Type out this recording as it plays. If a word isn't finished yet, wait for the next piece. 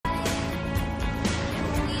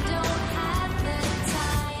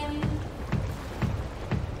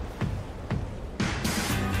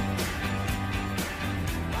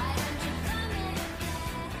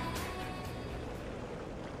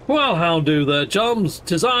Well, how do there, chums?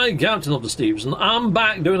 'Tis I, Captain of the Steves, and I'm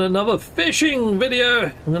back doing another fishing video.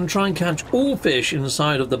 I'm going to try and catch all fish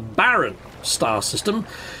inside of the Barren star system.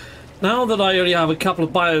 Now that I only have a couple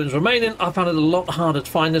of biomes remaining, I found it a lot harder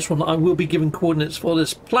to find this one. I will be giving coordinates for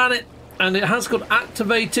this planet, and it has got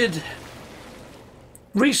activated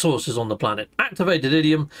resources on the planet, activated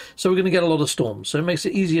idiom, so we're going to get a lot of storms. So it makes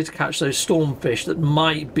it easier to catch those storm fish that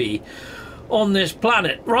might be on this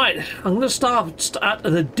planet. Right, I'm going to start at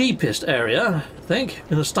the deepest area, I think. I'm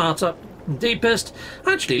going to start up deepest.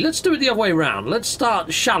 Actually, let's do it the other way around. Let's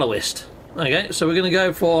start shallowest. Okay, so we're going to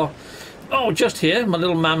go for, oh, just here, my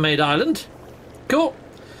little man-made island. Cool.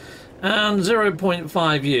 And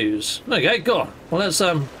 0.5 U's. Okay, cool. Well,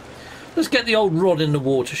 let's get the old rod in the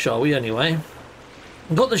water, shall we, anyway?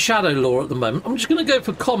 I've got the shadow law at the moment. I'm just going to go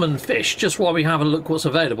for common fish, just while we have a look what's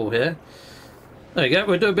available here. There we go,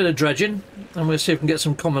 we'll do a bit of dredging, and we'll see if we can get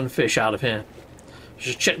some common fish out of here.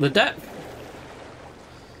 Just check the depth.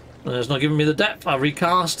 And it's not giving me the depth, I'll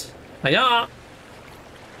recast. They are.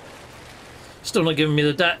 Still not giving me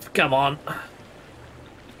the depth, come on.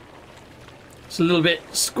 It's a little bit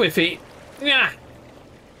squiffy. Yeah.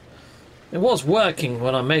 It was working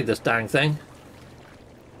when I made this dang thing.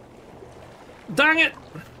 Dang it!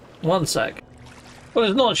 One sec. Well,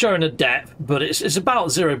 it's not showing a depth, but it's about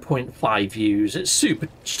 0.5 U's. It's super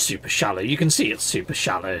shallow. You can see it's super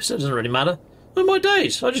shallow, so it doesn't really matter. Oh my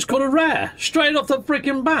days, I just got a rare. Straight off the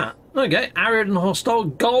freaking bat. Okay, arid and hostile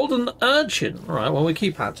golden urchin. Alright, well, we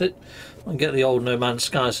keep at it. I'll get the old No Man's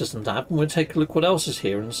Sky Assistant app, and we'll take a look what else is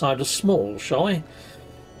here inside a small, shall we?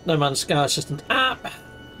 No Man's Sky Assistant app.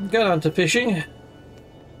 Go down to fishing.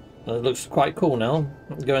 It looks quite cool now.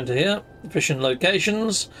 Go into here, fishing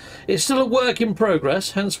locations. It's still a work in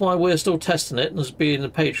progress, hence why we're still testing it as being the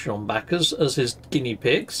Patreon backers as his guinea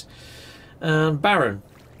pigs. And Barren.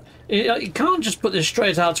 You can't just put this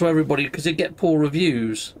straight out to everybody because it get poor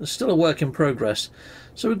reviews. It's still a work in progress.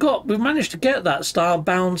 So we've managed to get that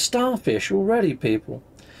star-bound starfish already, people.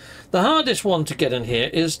 The hardest one to get in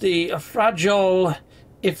here is the fragile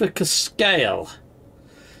Ithaca scale.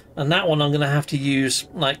 And that one I'm going to have to use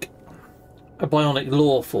like a bionic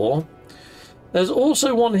lure for. There's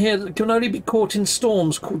also one here that can only be caught in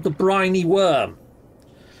storms called the briny worm.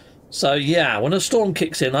 So yeah, when a storm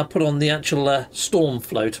kicks in, I put on the actual storm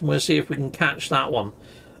float, and we'll see if we can catch that one.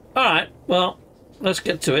 Alright, well, let's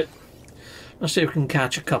get to it. Let's see if we can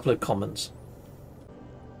catch a couple of commons.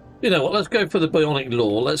 You know what, let's go for the bionic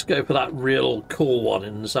lure. Let's go for that real cool one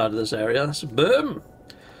inside of this area. So boom.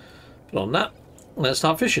 Put on that. Let's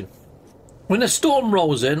start fishing. When a storm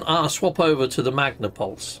rolls in, I'll swap over to the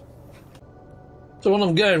Magnapulse. So what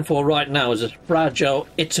I'm going for right now is a fragile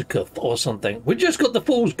Ithaca or something. We just got the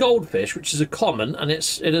Fool's Goldfish, which is a common, and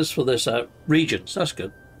it is for this region, so that's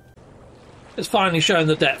good. It's finally showing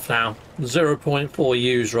the depth now. 0.4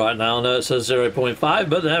 U's right now. I know it says 0.5,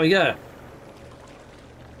 but there we go.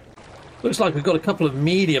 Looks like we've got a couple of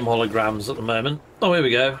medium holograms at the moment. Oh, here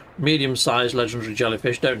we go. Medium-sized legendary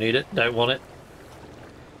jellyfish. Don't need it. Don't want it.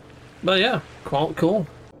 But yeah, quite cool.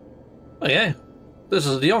 Okay, this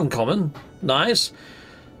is the uncommon. Nice.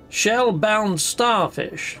 Shell-bound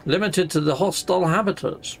starfish. Limited to the hostile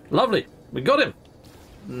habitats. Lovely. We got him.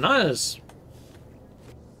 Nice.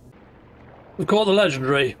 We caught the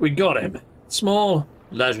legendary. We got him. Small,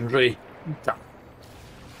 legendary, done.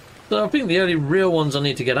 So I think the only real ones I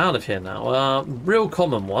need to get out of here now are real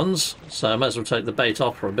common ones. So I might as well take the bait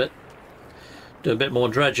off for a bit. Do a bit more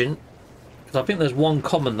dredging. I think there's one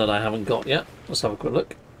common that I haven't got yet. Let's have a quick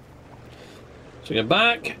look. So go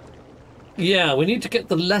back. Yeah, we need to get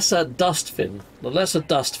the lesser dustfin. The lesser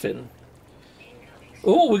dustfin.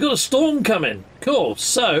 Oh, we've got a storm coming. Cool.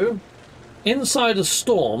 So, inside of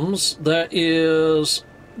storms, there is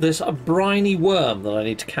this briny worm that I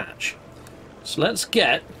need to catch. So let's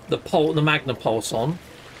get the Magnapulse on.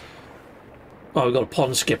 Oh, we've got a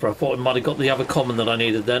pond skipper. I thought we might have got the other common that I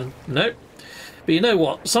needed then. Nope. But you know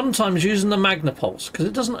what? Sometimes using the Magnapulse, because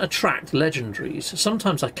it doesn't attract legendaries,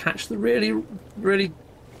 sometimes I catch the really, really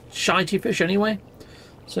shitey fish anyway.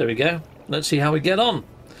 So there we go. Let's see how we get on.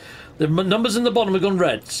 The numbers in the bottom have gone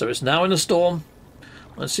red, so it's now in a storm.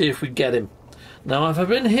 Let's see if we get him. Now, I've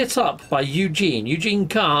been hit up by Eugene. Eugene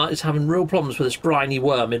Carr is having real problems with this briny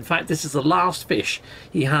worm. In fact, this is the last fish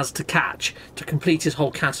he has to catch to complete his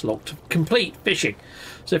whole catalogue, to complete fishing.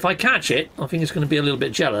 So if I catch it, I think it's going to be a little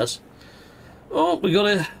bit jealous. Oh, we got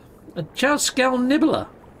a Chow nibbler.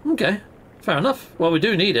 Okay, fair enough. Well, we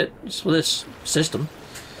do need it. It's for this system.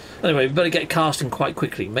 Anyway, we better get casting quite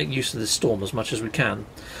quickly. Make use of this storm as much as we can.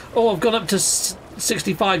 Oh, I've gone up to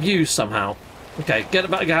 65 U's somehow. Okay, get it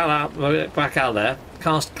back out there.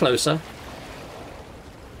 Cast closer.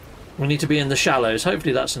 We need to be in the shallows.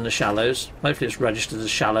 Hopefully that's in the shallows. Hopefully it's registered as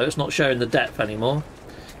shallow. It's not showing the depth anymore.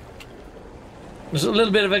 There's a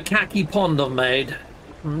little bit of a khaki pond I've made.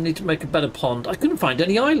 I need to make a better pond. I couldn't find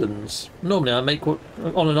any islands. Normally I make on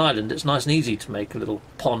an island. It's nice and easy to make a little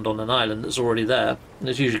pond on an island that's already there. And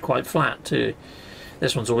it's usually quite flat too.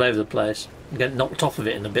 This one's all over the place. I'm getting knocked off of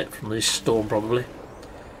it in a bit from this storm probably.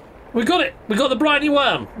 We got it! We got the briny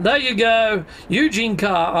worm! There you go! Eugene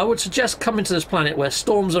Carr, I would suggest coming to this planet where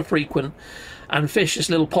storms are frequent and fish this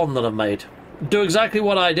little pond that I've made. Do exactly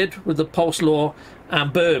what I did with the pulse law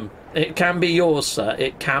and boom. It can be yours, sir.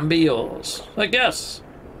 It can be yours. I guess.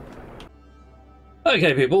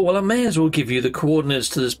 Okay, people. Well, I may as well give you the coordinates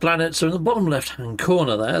to this planet. So in the bottom left-hand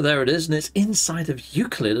corner there it is. And it's inside of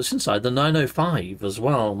Euclid. It's inside the 905 as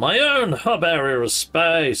well. My own hub area of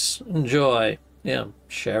space. Enjoy. Yeah,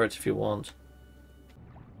 share it if you want.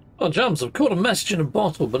 Oh, jumps, I've caught a message in a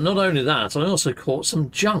bottle, but not only that, I also caught some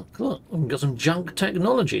junk. Look, I've got some junk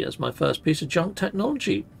technology. That's my first piece of junk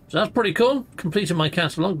technology. So that's pretty cool. Completing my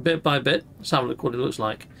catalogue bit by bit. Let's have a look what it looks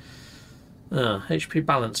like. HP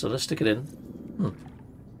balancer, let's stick it in.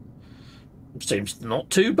 Seems not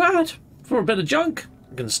too bad for a bit of junk.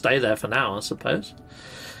 It can stay there for now, I suppose.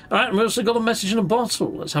 Alright, and we've also got a message in a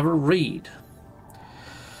bottle. Let's have a read.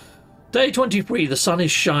 Day 23, the sun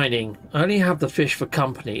is shining. I only have the fish for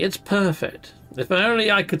company. It's perfect. If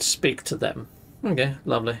only I could speak to them. Okay,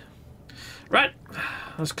 lovely. Right,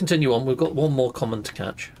 let's continue on. We've got one more common to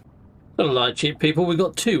catch. Got a light cheap people. We've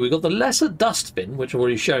got two. We've got the lesser dustbin, which I've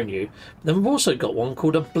already shown you. Then we've also got one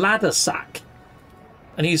called a bladder sack.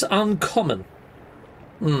 And he's uncommon.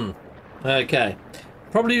 Okay.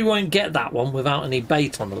 Probably won't get that one without any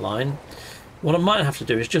bait on the line. What I might have to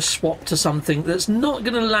do is just swap to something that's not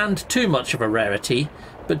going to land too much of a rarity,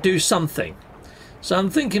 but do something. So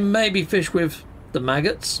I'm thinking maybe fish with the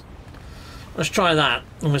maggots. Let's try that,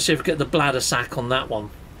 and we'll see if we get the bladder sack on that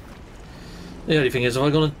one. The only thing is, if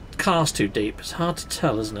I'm going to cast too deep, it's hard to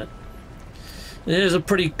tell, isn't it? It is a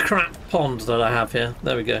pretty crap pond that I have here.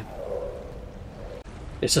 There we go.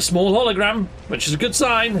 It's a small hologram, which is a good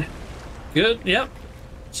sign. Good, yep.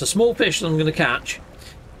 It's a small fish that I'm going to catch.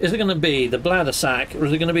 Is it going to be the bladder sack, or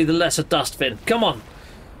is it going to be the lesser dustbin? Come on,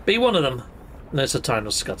 be one of them. No, it's a tiny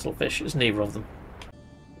scuttlefish. It's neither of them.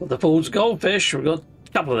 Got the fool's goldfish. We've got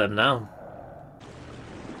a couple of them now.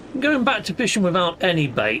 I'm going back to fishing without any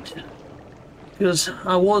bait, because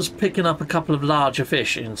I was picking up a couple of larger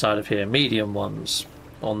fish inside of here, medium ones,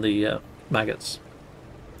 on the maggots,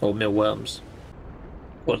 or mealworms.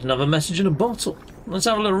 Got another message in a bottle. Let's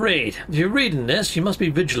have a little read. If you're reading this, you must be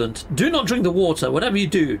vigilant. Do not drink the water. Whatever you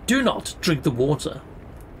do, do not drink the water.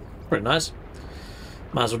 Pretty nice.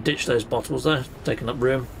 Might as well ditch those bottles there, taking up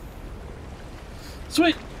room.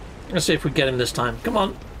 Sweet. Let's see if we get him this time. Come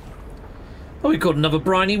on. Oh, we caught another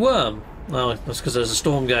briny worm. Oh, that's because there's a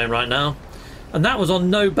storm going right now. And that was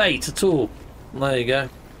on no bait at all. There you go.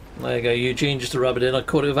 There you go, Eugene, just to rub it in. I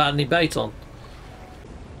caught it without any bait on.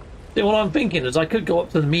 See, what I'm thinking is I could go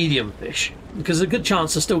up to the medium fish, because there's a good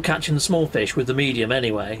chance of still catching the small fish with the medium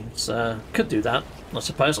anyway. So, could do that, I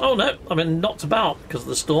suppose. Oh no, I've been knocked about because of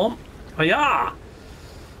the storm. Oh yeah!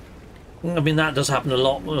 I mean, that does happen a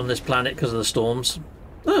lot on this planet because of the storms.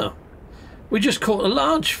 Oh, we just caught a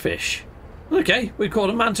large fish. Okay, we caught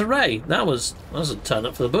a manta ray. That was a turn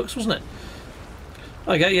up for the books, wasn't it?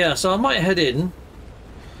 Okay, yeah, so I might head in.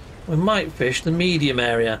 We might fish the medium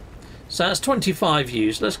area. So that's 25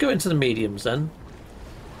 views. Let's go into the mediums then.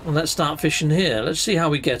 And let's start fishing here. Let's see how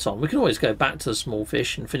we get on. We can always go back to the small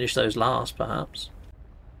fish and finish those last, perhaps.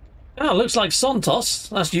 Oh, looks like Santos,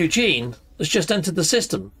 that's Eugene, has just entered the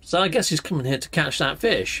system. So I guess he's coming here to catch that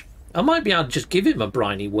fish. I might be able to just give him a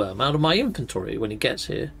briny worm out of my inventory when he gets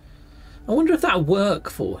here. I wonder if that'll work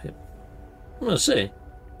for him. We'll see.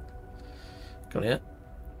 Got it.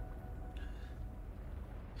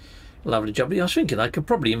 Lovely job. I was thinking I could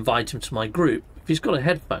probably invite him to my group. If he's got a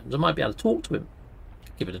headphones, I might be able to talk to him.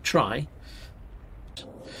 Give it a try.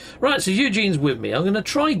 Right, so Eugene's with me. I'm going to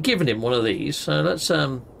try giving him one of these. So let's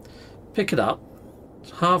pick it up.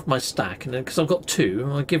 Half my stack, and then because I've got two,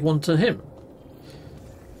 I'll give one to him.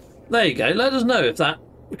 There you go. Let us know if that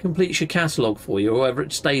completes your catalogue for you, or whether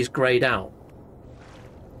it stays greyed out.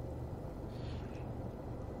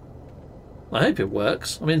 I hope it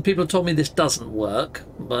works. I mean, people have told me this doesn't work,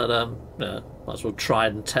 but yeah, might as well try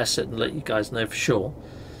it and test it and let you guys know for sure.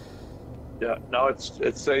 Yeah, no, it's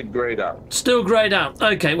stayed greyed out. Still greyed out.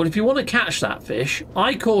 Okay, well, if you want to catch that fish,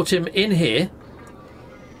 I caught him in here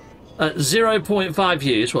at 0.5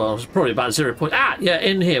 views. Well, it's probably about 0. Yeah,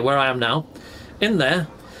 in here where I am now, in there.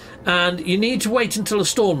 And you need to wait until a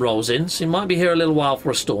storm rolls in, so you might be here a little while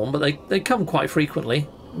for a storm, but they come quite frequently.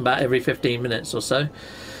 about every 15 minutes or so,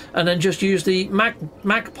 and then just use the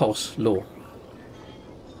mag pulse law.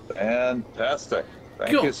 Fantastic.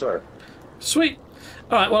 Thank Cool. you, sir. Sweet.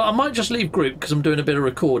 All right, well, I might just leave group because I'm doing a bit of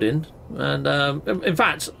recording. And in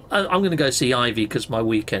fact, I'm going to go see Ivy because my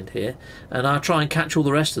weekend here. And I'll try and catch all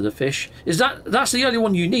the rest of the fish. That's the only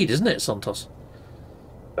one you need, isn't it, Santos?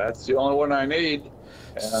 That's the only one I need.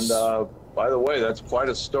 And by the way, that's quite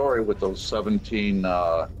a story with those 17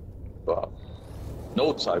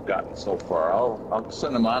 notes I've gotten so far. I'll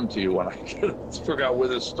send them on to you when I figure out where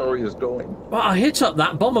this story is going. Well, I hit up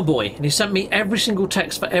that bomber boy and he sent me every single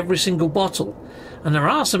text for every single bottle. And there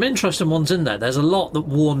are some interesting ones in there. There's a lot that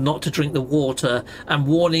warn not to drink the water and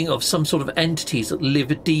warning of some sort of entities that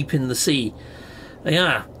live deep in the sea.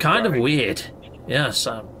 Yeah, kind of weird. Yeah,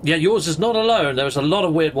 so yeah, yours is not alone. There's a lot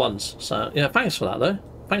of weird ones. So yeah, thanks for that though.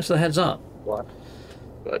 Thanks for the heads up. What?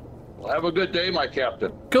 Good. Well, have a good day, my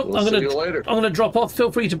captain. Cool. We'll see you later. I'm gonna drop off.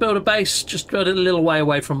 Feel free to build a base. Just build it a little way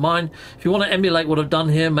away from mine. If you want to emulate what I've done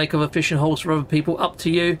here, make other fishing holes for other people, up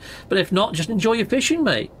to you. But if not, just enjoy your fishing,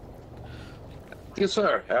 mate. Yes,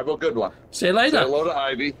 sir. Have a good one. See you later. Say hello to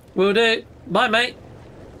Ivy. Will do. Bye, mate.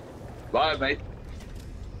 Bye, mate.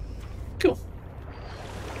 Cool.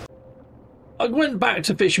 I went back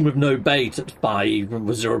to fishing with no bait at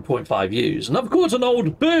 0.5 U's, and I've caught an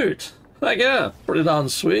old boot. Heck yeah, pretty darn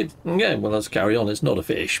sweet. Okay, well, let's carry on. It's not a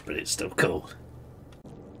fish, but it's still cool.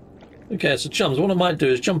 Okay, so chums, what I might do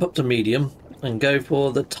is jump up to medium and go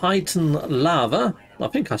for the Titan lava. I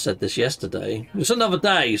think I said this yesterday. It's another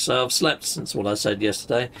day, so I've slept since what I said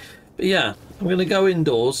yesterday. But yeah, I'm going to go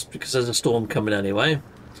indoors because there's a storm coming anyway.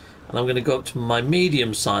 And I'm going to go up to my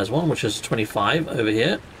medium-sized one, which is 25 over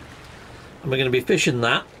here. And we're going to be fishing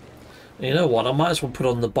that. And you know what? I might as well put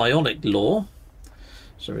on the bionic lure.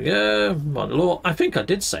 So we go. Bionic lure. I think I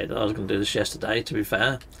did say that I was going to do this yesterday, to be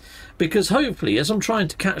fair. Because hopefully, as I'm trying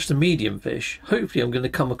to catch the medium fish, hopefully I'm going to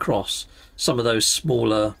come across some of those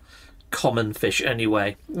smaller common fish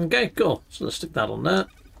anyway. Okay, cool. So let's stick that on there.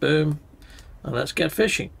 Boom. And let's get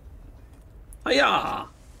fishing. Hiya!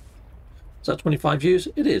 Is that 25 views?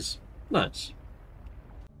 It is. Nice.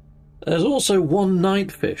 There's also one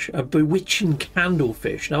night fish, a bewitching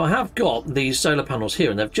candlefish. Now I have got these solar panels here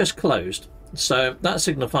and they've just closed. So that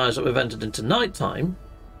signifies that we've entered into night time.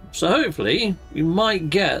 So hopefully we might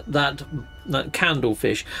get that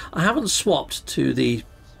candlefish. I haven't swapped to the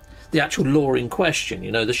actual lore in question,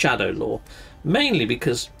 you know, the shadow lore. Mainly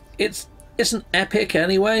because it's an epic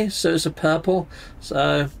anyway, so it's a purple.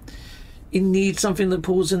 So you need something that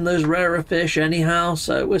pulls in those rarer fish anyhow,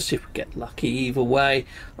 so we'll see if we get lucky either way.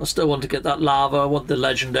 I still want to get that lava. I want the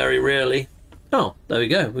legendary, really. Oh, there we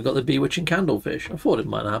go. We've got the bewitching candlefish. I thought it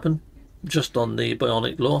might happen just on the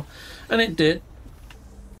bionic lure, and it did.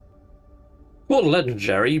 Well,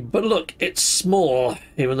 legendary, but look, it's small,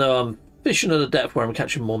 even though I'm fishing at a depth where I'm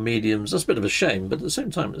catching more mediums. That's a bit of a shame, but at the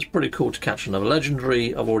same time, it's pretty cool to catch another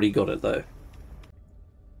legendary. I've already got it, though.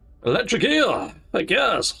 Electric eel! Heck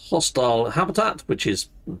yes! Hostile habitat, which is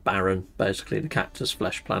Barren, basically, the cactus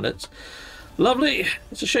flesh planets. Lovely!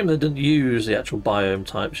 It's a shame they didn't use the actual biome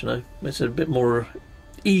types, you know. Makes it a bit more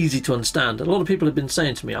easy to understand. A lot of people have been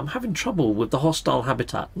saying to me, I'm having trouble with the hostile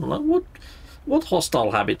habitat. And I'm like, what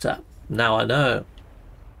hostile habitat? Now I know.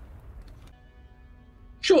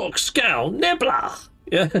 Shark Scowl Nibbler!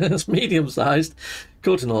 Yeah, it's medium-sized.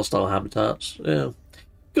 Caught in hostile habitats, yeah.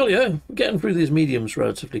 Coolio, we're getting through these mediums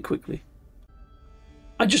relatively quickly.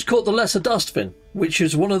 I just caught the lesser dustfin, which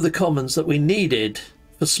is one of the commons that we needed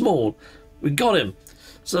for small. We got him,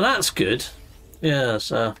 so that's good. Yeah,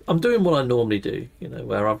 so I'm doing what I normally do, you know,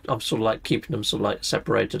 where I'm sort of like keeping them sort of like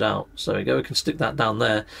separated out. So we go, we can stick that down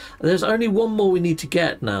there. And there's only one more we need to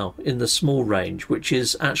get now in the small range, which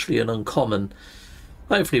is actually an uncommon.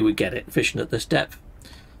 Hopefully we get it fishing at this depth.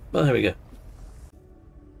 But there we go.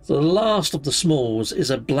 So the last of the smalls is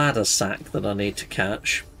a bladder sack that I need to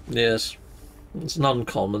catch. Yes, it's an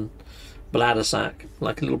uncommon bladder sack,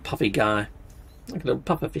 like a little puffy guy, like a little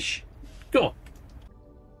pufferfish. Go on.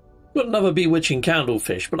 Got another bewitching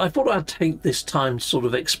candlefish, but I thought I'd take this time to sort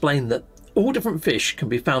of explain that all different fish can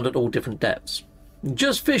be found at all different depths.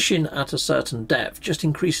 Just fishing at a certain depth just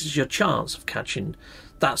increases your chance of catching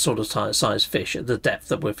that sort of size fish at the depth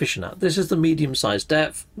that we're fishing at. This is the medium-sized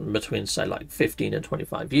depth, between, say, like 15 and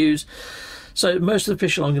 25 views. So most of the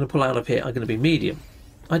fish I'm going to pull out of here are going to be medium.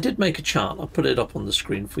 I did make a chart. I'll put it up on the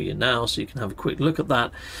screen for you now so you can have a quick look at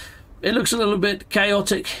that. It looks a little bit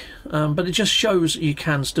chaotic, but it just shows you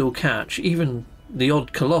can still catch. Even the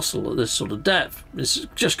odd colossal at this sort of depth is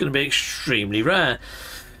just going to be extremely rare.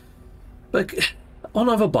 But on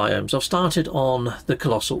other biomes, I've started on the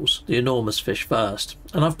colossals, the enormous fish first,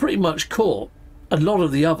 and I've pretty much caught a lot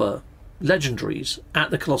of the other legendaries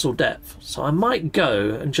at the colossal depth. So I might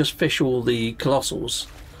go and just fish all the colossals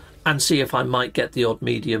and see if I might get the odd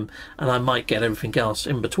medium, and I might get everything else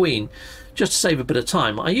in between, just to save a bit of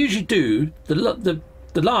time. I usually do the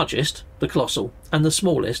largest, the colossal, and the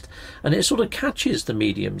smallest, and it sort of catches the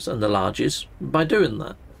mediums and the larges by doing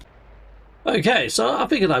that. Okay, so I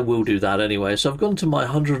figured I will do that anyway. So I've gone to my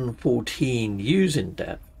 114 use in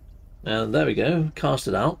depth, and there we go, cast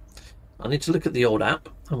it out. I need to look at the old app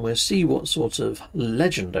and we'll see what sort of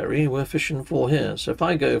legendary we're fishing for here. So if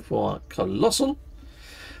I go for colossal,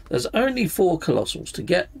 there's only 4 colossals to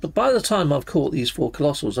get, but by the time I've caught these 4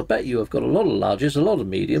 colossals, I bet you I've got a lot of larges, a lot of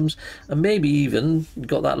mediums, and maybe even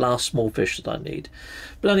got that last small fish that I need.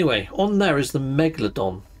 But anyway, on there is the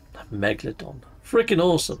Megalodon. Megalodon. Freaking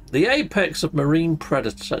awesome. The apex of marine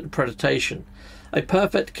predation. A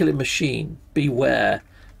perfect killing machine. Beware.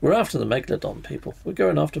 We're after the Megalodon, people. We're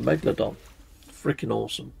going after Megalodon. Freaking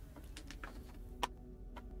awesome.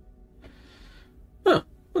 Oh,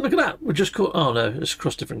 well, look at that. We just caught... Oh, no. It's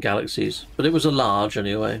across different galaxies. But it was a large,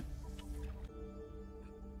 anyway.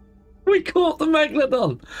 We caught the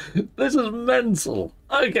Megalodon. This is mental.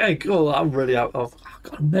 Okay, cool. I'm really out of... I've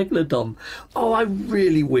got a Megalodon. Oh, I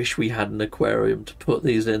really wish we had an aquarium to put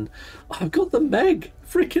these in. I've got the Meg.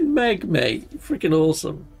 Freaking Meg, mate. Freaking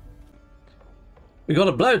awesome. We got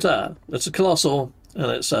a bloater. It's a colossal,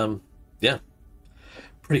 and it's yeah,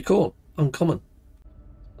 pretty cool, uncommon.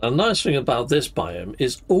 A nice thing about this biome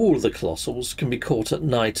is all the colossals can be caught at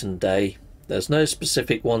night and day. There's no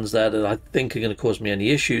specific ones there that I think are going to cause me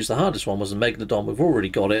any issues. The hardest one was the Megalodon. We've already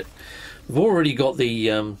got it. We've already got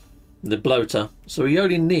the bloater, so we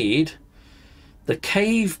only need the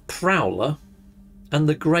cave prowler and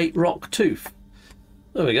the great rock tooth.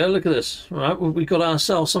 There we go, look at this. All right, we got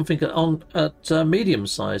ourselves something at medium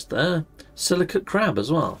sized there. Silicate crab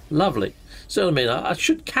as well. Lovely. So I mean, I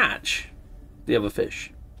should catch the other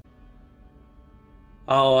fish.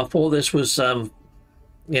 Oh, I thought this was,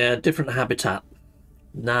 yeah, different habitat.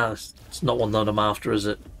 Nah, it's not one that I'm after, is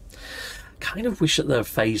it? Kind of wish that they'd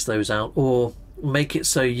phase those out, or make it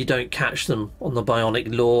so you don't catch them on the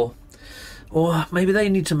bionic lure. Or maybe they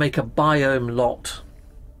need to make a biome locked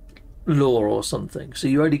lure or something, so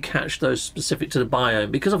you only catch those specific to the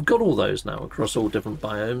biome, because I've got all those now across all different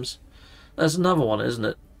biomes. There's another one, isn't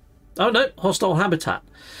it? Oh no, hostile habitat.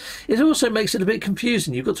 It also makes it a bit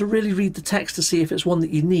confusing. You've got to really read the text to see if it's one that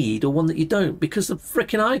you need or one that you don't, because the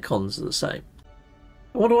frickin' icons are the same.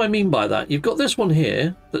 What do I mean by that? You've got this one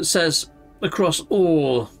here that says across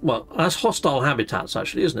all, well, that's hostile habitats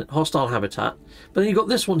actually, isn't it? Hostile habitat. But then you've got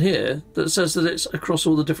this one here that says that it's across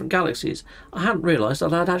all the different galaxies. I hadn't realised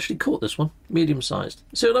that I'd actually caught this one, medium-sized.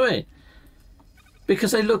 See what I mean?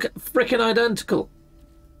 Because they look frickin' identical.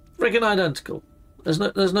 Frickin' identical. There's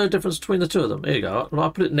no difference between the two of them. Here you go.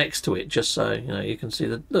 I'll put it next to it just so you know you can see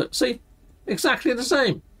the look. See, exactly the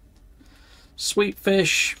same. Sweet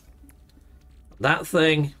fish. That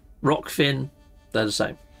thing, rockfin, they're the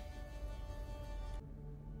same.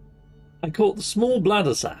 I caught the small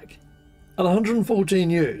bladder sack at 114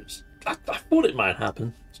 U's. I thought it might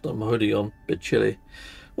happen. Still my hoodie on, a bit chilly.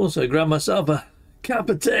 Also grabbed myself a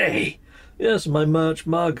cup of tea. Yes, my merch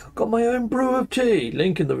mug. Got my own brew of tea.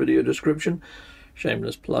 Link in the video description.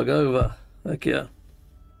 Shameless plug over. Heck yeah.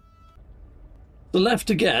 The left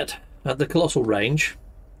to get at the colossal range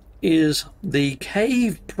is the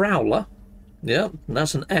cave prowler. Yeah, and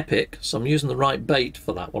that's an epic, so I'm using the right bait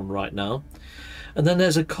for that one right now. And then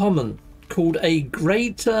there's a common called a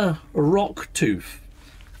greater rock tooth.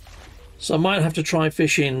 So I might have to try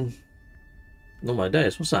fishing. Oh my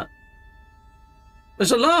days, what's that?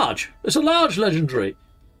 It's a large legendary.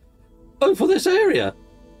 Oh, for this area.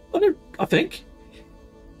 I think.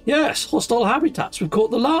 Yes, hostile habitats. We've caught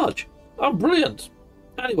the large. Oh, brilliant.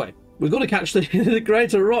 Anyway, we've got to catch the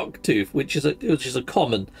greater rock tooth, which is a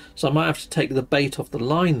common. So I might have to take the bait off the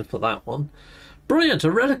line for that one. Brilliant. A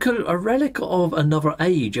relic of another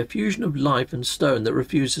age, a fusion of life and stone that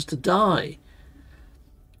refuses to die.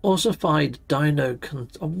 Ossified dino.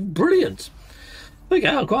 Oh, brilliant. Okay,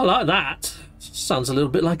 I quite like that. Sounds a little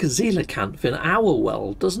bit like a coelacanth in our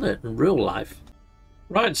world, doesn't it, in real life?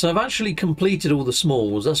 Right, so I've actually completed all the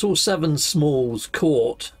smalls. That's all 7 smalls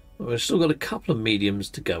caught. We've still got a couple of mediums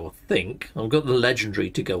to go, I think. I've got the legendary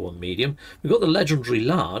to go on medium. We've got the legendary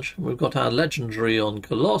large. We've got our legendary on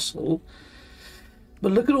colossal.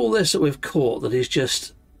 But look at all this that we've caught that is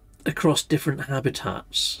just across different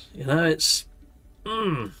habitats. You know, it's...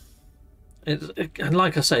 and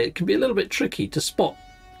like I say, it can be a little bit tricky to spot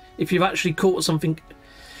if you've actually caught something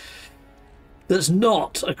that's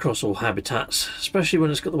not across all habitats, especially when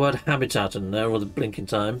it's got the word habitat in there or the blinking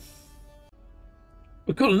time.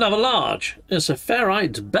 We caught another large. It's a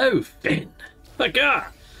ferrite bowfin.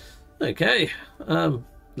 Okay.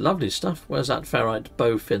 Lovely stuff. Where's that ferrite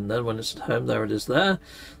bowfin then when it's at home? There it is there.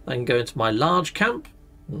 I can go into my large camp.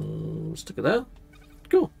 Stick it there.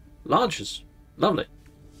 Cool. Larges. Lovely.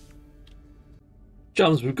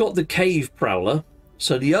 Chums, we've got the cave prowler.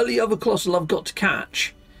 So the only other colossal I've got to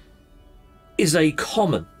catch is a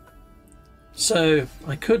common. So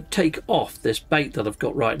I could take off this bait that I've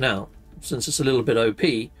got right now, since it's a little bit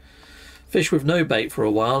OP, fish with no bait for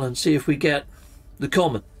a while and see if we get the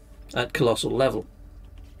common at colossal level.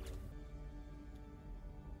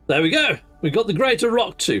 There we go. We got the greater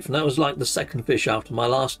rock tooth, and that was like the second fish after my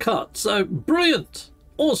last cut. So brilliant.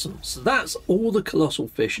 Awesome. So that's all the colossal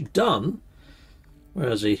fish done. Where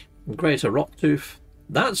is he? Greater rock tooth.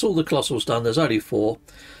 That's all the colossals done. There's only 4.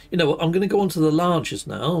 You know what? I'm going to go on to the larges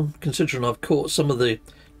now, considering I've caught some of the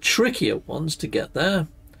trickier ones to get there.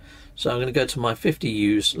 So I'm going to go to my 50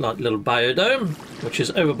 use like little biodome, which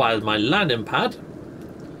is over by my landing pad.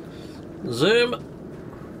 Zoom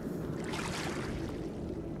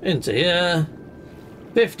into here.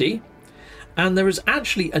 50. And there is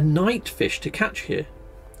actually a night fish to catch here.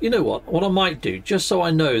 You know what I might do, just so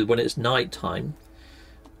I know when it's night time,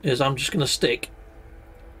 is I'm just going to stick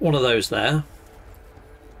one of those there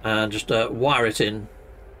and just wire it in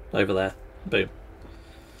over there. Boom.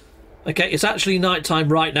 Okay, it's actually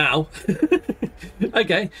nighttime right now.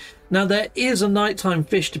 Okay, now there is a nighttime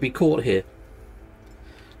fish to be caught here.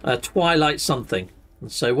 Twilight something.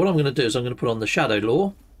 And so what I'm going to do is I'm going to put on the shadow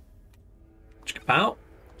lure. Out.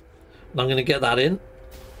 And I'm going to get that in.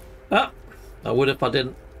 Ah, I would if I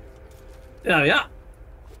didn't. There we are.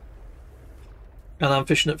 And I'm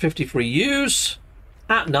fishing at 53 U's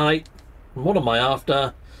at night. And what am I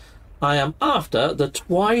after? I am after the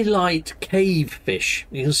twilight cave fish.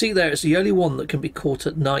 You can see there it's the only one that can be caught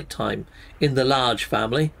at night time in the large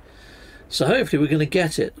family. So hopefully we're going to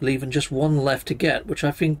get it, leaving just one left to get, which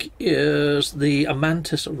I think is the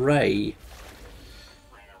Amantis ray.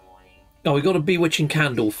 Oh, we got a bewitching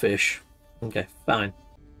candlefish. Okay, fine.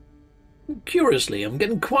 Curiously, I'm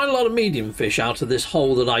getting quite a lot of medium fish out of this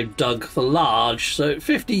hole that I've dug for large. So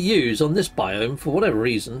 50 U's on this biome, for whatever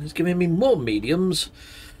reason, is giving me more mediums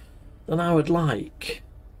than I would like.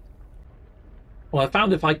 Well, I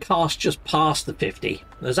found if I cast just past the 50,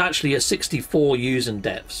 there's actually a 64 U's in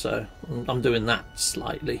depth, so I'm doing that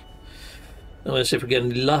slightly. Let's see if we're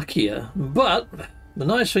getting luckier. But the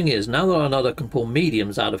nice thing is, now that I know that I can pull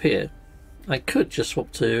mediums out of here, I could just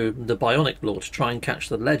swap to the bionic lure to try and catch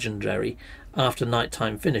the legendary after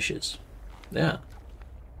nighttime finishes. Yeah.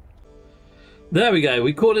 There we go.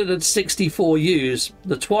 We caught it at 64 U's.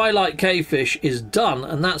 The twilight cavefish is done,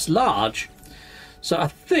 and that's large. So I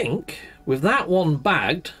think with that one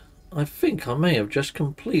bagged, I think I may have just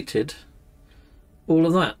completed all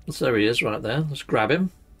of that. So there he is right there. Let's grab him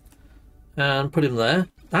and put him there.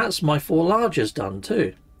 That's my 4 larges done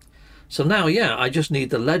too. So now, yeah, I just need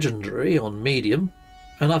the legendary on medium,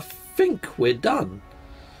 and I think we're done.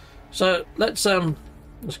 So let's go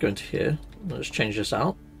into here. Let's change this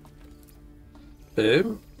out.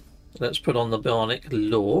 Boom. Let's put on the bionic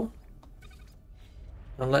lure,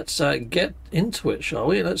 and let's get into it, shall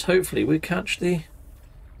we? Let's hopefully we catch the.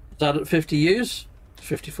 Is that at 50 U's?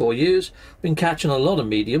 54 U's. Been catching a lot of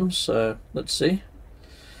mediums, so let's see.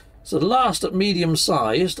 So the last at medium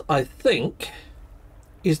sized, I think,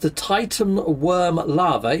 is the Titan worm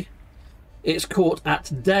larvae. It's caught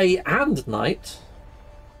at day and night.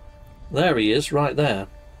 There he is, right there.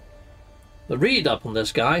 The read up on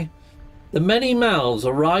this guy. The many mouths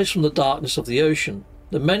arise from the darkness of the ocean.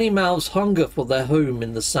 The many mouths hunger for their home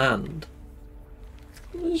in the sand.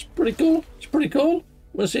 It's pretty cool. It's pretty cool.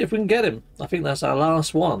 Let's see if we can get him. I think that's our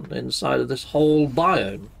last one inside of this whole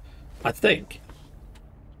biome, I think.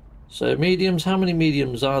 So mediums, how many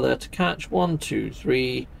mediums are there to catch? 1, 2,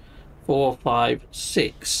 3, 4, 5,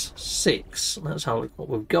 6. 6. That's how what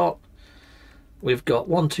we've got. We've got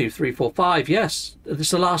 1, 2, 3, 4, 5. Yes, this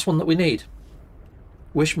is the last one that we need.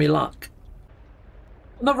 Wish me luck.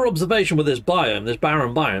 Another observation with this biome, this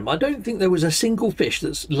barren biome, I don't think there was a single fish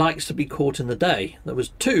that likes to be caught in the day. There was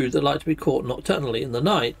 2 that like to be caught nocturnally in the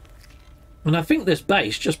night. And I think this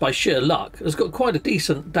base, just by sheer luck, has got quite a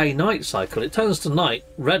decent day-night cycle. It turns to night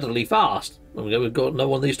readily fast. There we go, we've got another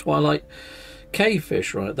one of these twilight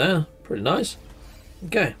cavefish right there. Pretty nice.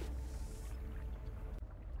 Okay.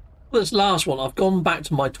 This last one, I've gone back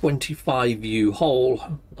to my 25 U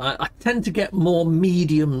hole. I tend to get more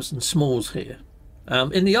mediums and smalls here.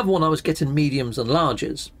 In the other one, I was getting mediums and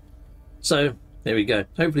larges. So there we go.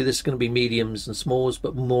 Hopefully this is going to be mediums and smalls,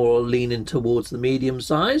 but more leaning towards the medium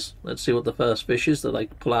size. Let's see what the first fish is that I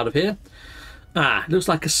pull out of here. Ah, looks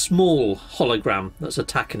like a small hologram that's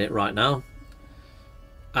attacking it right now.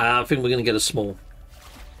 I think we're going to get a small.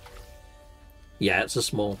 Yeah, it's a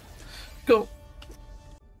small. Go.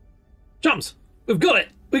 Chums, we've got it.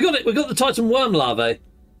 We got it. We got the Titan worm larvae.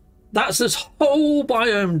 That's this whole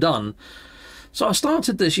biome done. So I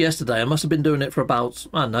started this yesterday. I must have been doing it for about,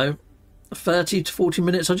 I don't know, 30 to 40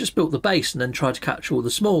 minutes. I just built the base and then tried to catch all the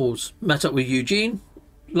smalls. Met up with Eugene.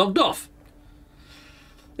 Logged off.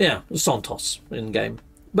 Yeah, Santos in game.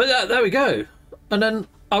 But there we go. And then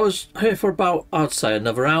I was here for about, I'd say,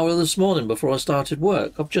 another hour this morning before I started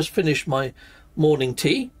work. I've just finished my morning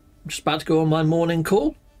tea. I'm just about to go on my morning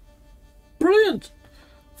call. Brilliant.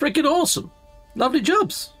 Freaking awesome. Lovely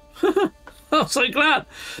jobs. I'm so glad.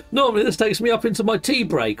 Normally this takes me up into my tea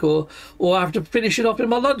break or I have to finish it up in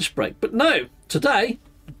my lunch break. But no, today,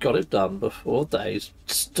 got it done before days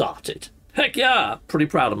started. Heck yeah, pretty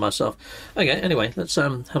proud of myself. Okay, anyway, let's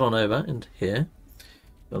head on over and here.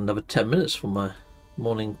 Got another 10 minutes for my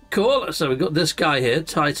morning call. So we've got this guy here,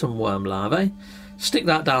 Titan worm larvae. Stick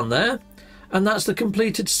that down there. And that's the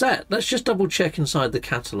completed set. Let's just double check inside the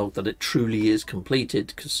catalogue that it truly is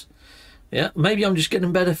completed, because yeah, maybe I'm just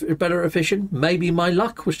getting better at fishing. Maybe my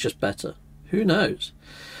luck was just better. Who knows?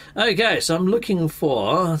 Okay, so I'm looking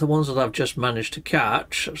for the ones that I've just managed to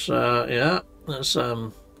catch. So yeah, let's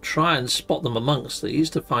try and spot them amongst these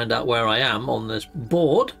to find out where I am on this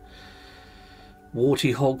board.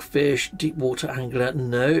 Warty hogfish, deep water angler,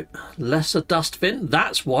 no. Lesser dustfin,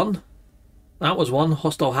 that's one. That was one.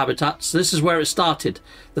 Hostile habitats. This is where it started.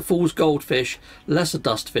 The fool's goldfish, lesser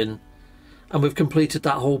dustfin. And we've completed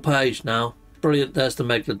that whole page now. Brilliant. There's the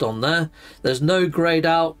megalodon there. There's no grayed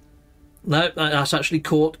out. No, that's actually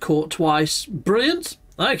caught twice. Brilliant.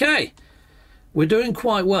 Okay. We're doing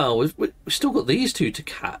quite well. We've still got these two to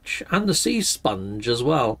catch. And the sea sponge as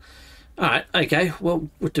well. Alright, okay.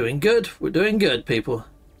 Well, we're doing good. We're doing good, people.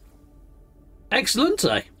 Excellent,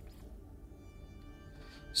 eh?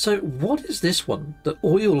 So, what is this one? The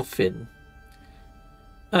oil fin.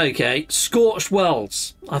 Okay, scorched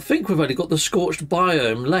wells. I think we've only got the scorched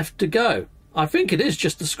biome left to go. I think it is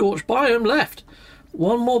just the scorched biome left.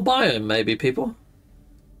 One more biome, maybe, people.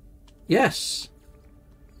 Yes.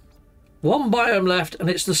 One biome left, and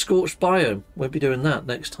it's the scorched biome. We'll be doing that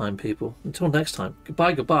next time, people. Until next time,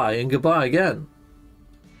 goodbye, and goodbye again.